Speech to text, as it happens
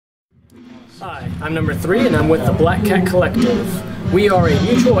Hi, I'm number 3 and I'm with the Black Cat Collective. We are a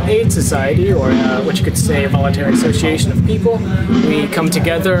mutual aid society, or what you could say a voluntary association of people. We come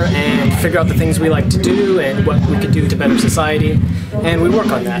together and figure out the things we like to do and what we could do to better society, and we work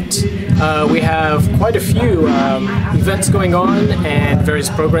on that. We have quite a few events going on and various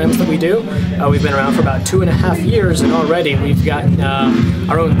programs that we do. We've been around for about 2.5 years, and already we've gotten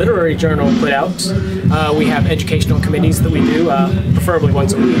our own literary journal put out. We have educational committees that we do, preferably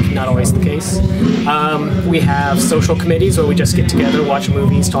once a week, not always the case. We have social committees where we just get together, watch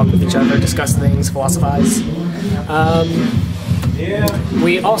movies, talk with each other, discuss things, philosophize.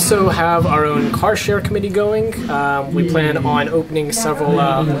 We also have our own car share committee going. We plan on opening several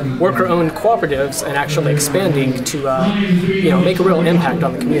worker-owned cooperatives and actually expanding to make a real impact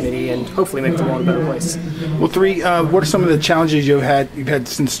on the community and hopefully make the world a better place. Well, 3, what are some of the challenges you've had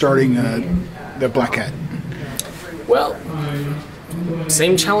since starting the Black Cat? Well,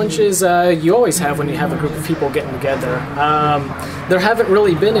 same challenges you always have when you have a group of people getting together. There haven't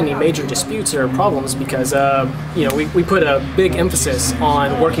really been any major disputes or problems because we put a big emphasis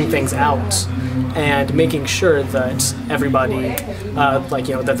on working things out and making sure that everybody,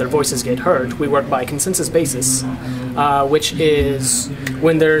 that their voices get heard. We work by consensus basis, which is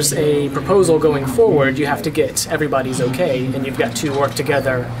when there's a proposal going forward, you have to get everybody's okay, and you've got to work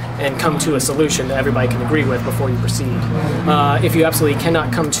together and come to a solution that everybody can agree with before you proceed. If you absolutely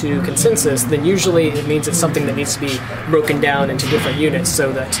cannot come to consensus, then usually it means it's something that needs to be broken down into different units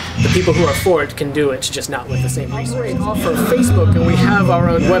so that the people who are for it can do it, just not with the same resources. We offer Facebook, and we have our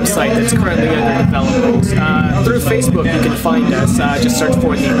own website that's currently under development. Through Facebook you can find us, just search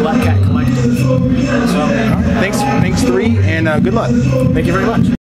for the Black Cat Collective. Thanks 3, and good luck. Thank you very much.